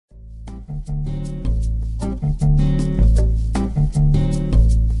UCCX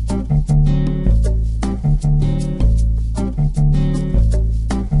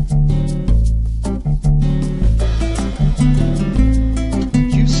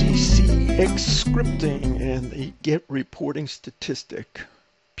Scripting and the Get Reporting Statistic.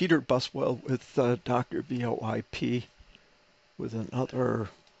 Peter Buswell with Dr. VOIP with another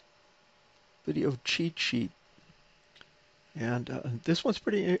video cheat sheet. And this one's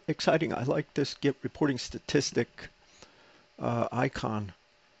pretty exciting. I like this Get Reporting Statistic icon.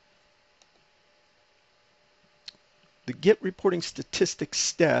 The Get Reporting Statistics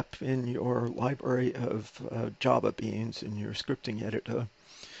step in your library of Java beans in your scripting editor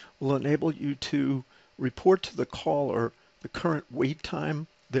will enable you to report to the caller the current wait time,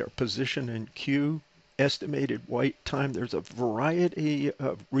 their position in queue, estimated wait time. There's a variety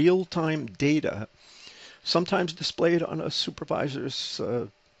of real-time data, sometimes displayed on a supervisor's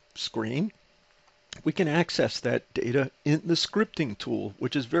screen. We can access that data in the scripting tool,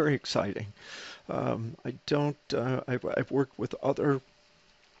 which is very exciting. I've worked with other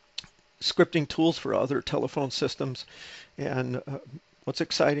scripting tools for other telephone systems, and what's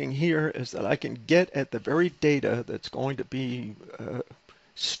exciting here is that I can get at the very data that's going to be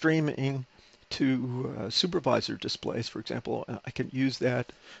streaming to supervisor displays. For example, I can use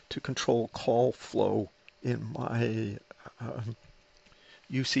that to control call flow in my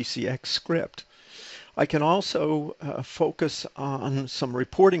UCCX script. I can also focus on some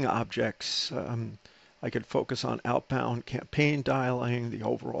reporting objects. I could focus on outbound campaign dialing, the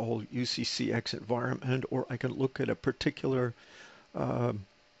overall UCCX environment, or I can look at a particular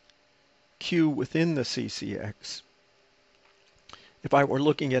queue within the CCX. If I were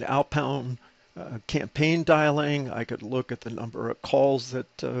looking at outbound campaign dialing, I could look at the number of calls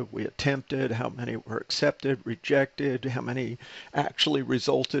that we attempted, how many were accepted, rejected, how many actually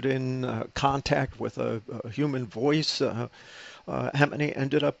resulted in contact with a human voice, how many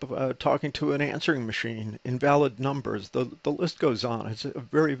ended up talking to an answering machine, invalid numbers. The list goes on. It's a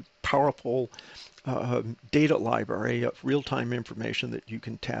very powerful data library of real-time information that you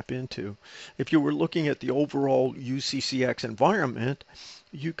can tap into. If you were looking at the overall UCCX environment,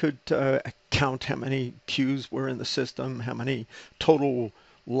 you could count how many queues were in the system, how many total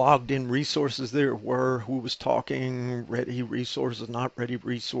logged in resources there were, who was talking, ready resources, not ready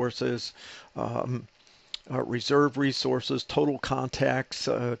resources, reserve resources, total contacts,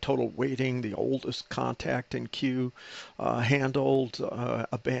 total waiting, the oldest contact in queue, handled,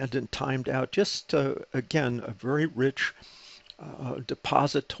 abandoned, timed out. Just, again, a very rich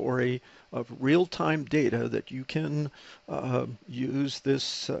depository of real-time data that you can use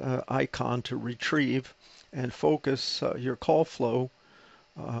this icon to retrieve and focus your call flow.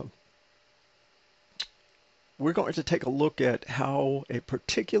 We're going to take a look at how a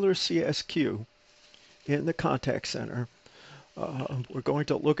particular CSQ in the contact center, we're going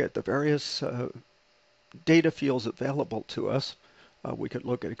to look at the various data fields available to us. We could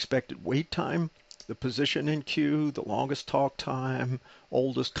look at expected wait time, the position in queue, the longest talk time,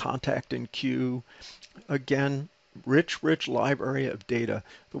 oldest contact in queue. Again, rich library of data.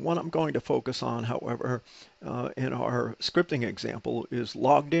 The one I'm going to focus on, however, in our scripting example is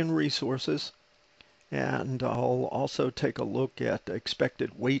logged in resources, and I'll also take a look at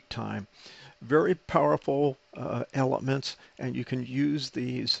expected wait time. Very powerful elements, and you can use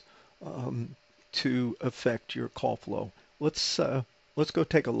these to affect your call flow. Let's go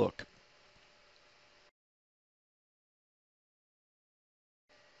take a look.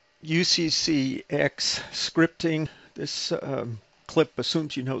 UCCX scripting. This clip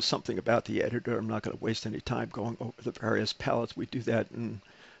assumes you know something about the editor. I'm not going to waste any time going over the various palettes. We do that in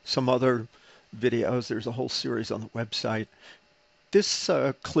some other videos. There's a whole series on the website. This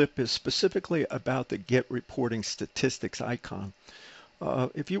clip is specifically about the Get Reporting Statistics icon.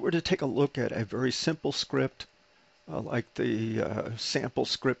 If you were to take a look at a very simple script, like the sample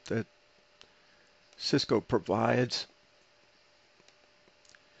script that Cisco provides,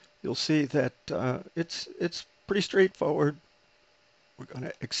 you'll see that it's pretty straightforward. We're going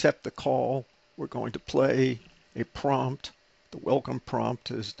to accept the call. We're going to play a prompt. The welcome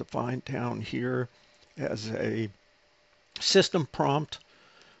prompt is defined down here as a system prompt.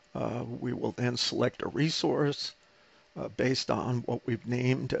 We will then select a resource based on what we've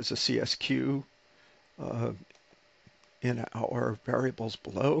named as a CSQ in our variables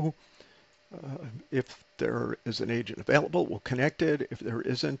below. If there is an agent available, we'll connect it. If there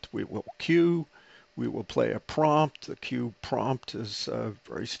isn't, we will queue. We will play a prompt. The queue prompt is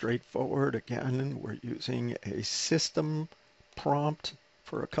very straightforward. Again, we're using a system prompt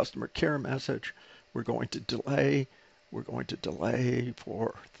for a customer care message. We're going to delay We're going to delay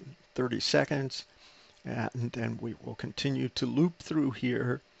for 30 seconds, and then we will continue to loop through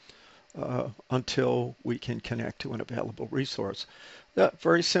here until we can connect to an available resource.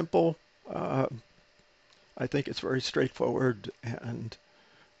 Very simple. I think it's very straightforward, and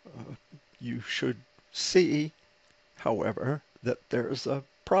you should see, however, that there's a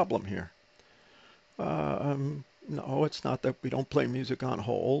problem here. No, it's not that we don't play music on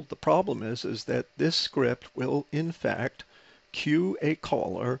hold. The problem is that this script will, in fact, queue a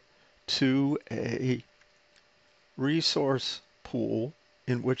caller to a resource pool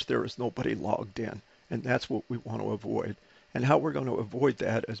in which there is nobody logged in. And that's what we want to avoid. And how we're going to avoid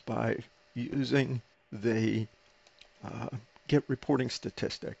that is by using the get reporting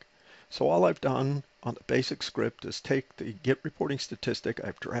statistic. So all I've done on the basic script is take the get reporting statistic,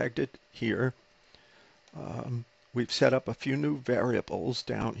 I've dragged it here. We've set up a few new variables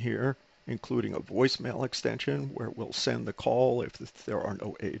down here, including a voicemail extension where we'll send the call if there are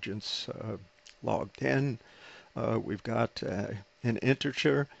no agents logged in. We've got an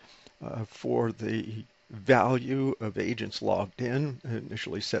integer for the value of agents logged in,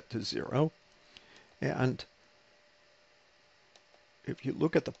 initially set to 0. And if you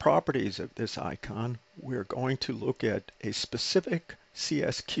look at the properties of this icon, we're going to look at a specific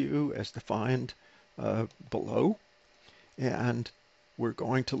CSQ as defined below, and we're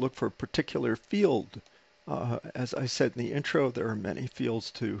going to look for a particular field. As I said in the intro, there are many fields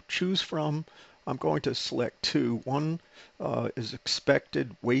to choose from. I'm going to select two. One is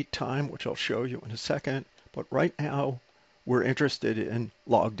expected wait time, which I'll show you in a second, but right now we're interested in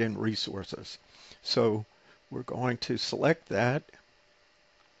logged in resources. So we're going to select that,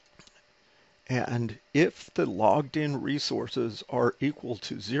 and if the logged in resources are equal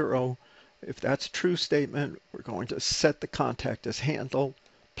to 0, if that's a true statement, we're going to set the contact as handled,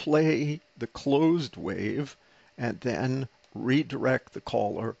 play the closed wave, and then redirect the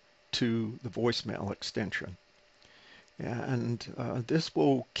caller to the voicemail extension. And this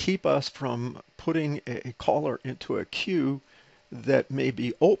will keep us from putting a caller into a queue that may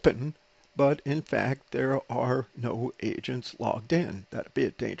be open, but in fact there are no agents logged in. That'd be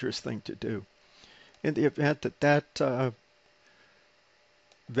a dangerous thing to do. In the event that that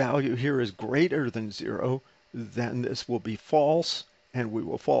value here is greater than 0, then this will be false, and we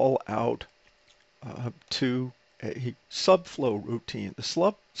will fall out to a subflow routine. The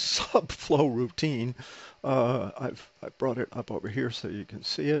subflow routine, I brought it up over here so you can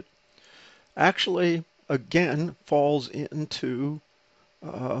see it, actually, again, falls into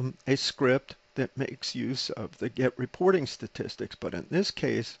a script that makes use of the get reporting statistics. But in this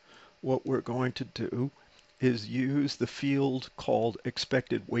case, what we're going to do is use the field called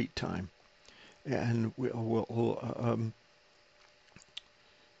expected wait time. And we'll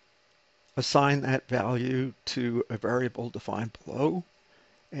assign that value to a variable defined below,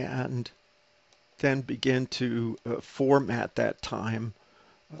 and then begin to format that time.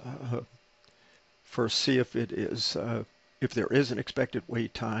 First, see if it is if there is an expected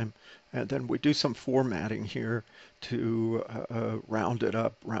wait time, and then we do some formatting here to round it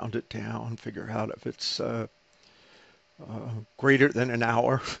up, round it down, figure out if it's greater than an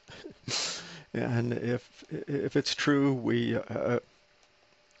hour. And if it's true, we'll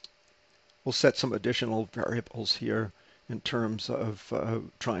set some additional variables here in terms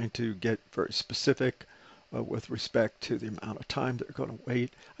of trying to get very specific with respect to the amount of time they're going to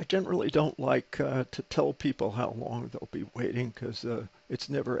wait. I generally don't like to tell people how long they'll be waiting because it's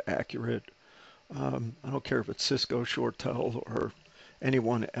never accurate. I don't care if it's Cisco, ShoreTel, or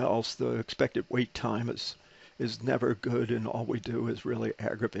anyone else. The expected wait time is never good, and all we do is really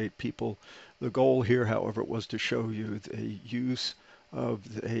aggravate people. The goal here, however, was to show you the use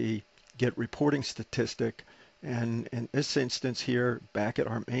of the get reporting statistic. And in this instance here, back at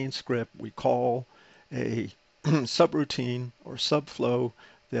our main script, we call a subroutine or subflow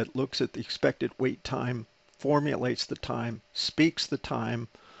that looks at the expected wait time, formulates the time, speaks the time,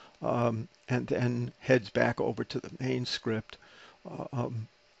 and then heads back over to the main script.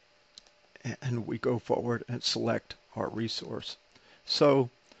 And we go forward and select our resource. So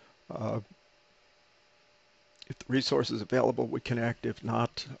if the resource is available, we connect. If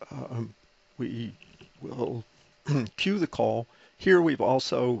not, we will queue the call. Here we've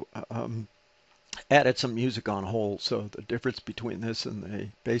also added some music on hold. So the difference between this and the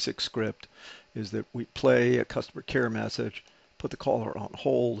basic script is that we play a customer care message, put the caller on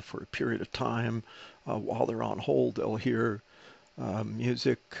hold for a period of time. While they're on hold, they'll hear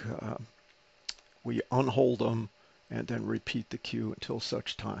music. We unhold them and then repeat the queue until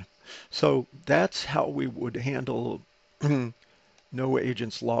such time. So that's how we would handle no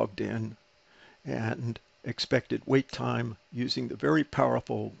agents logged in. And expected wait time using the very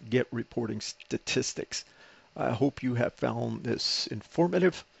powerful GET reporting statistics. I hope you have found this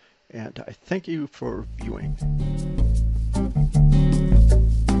informative, and I thank you for viewing.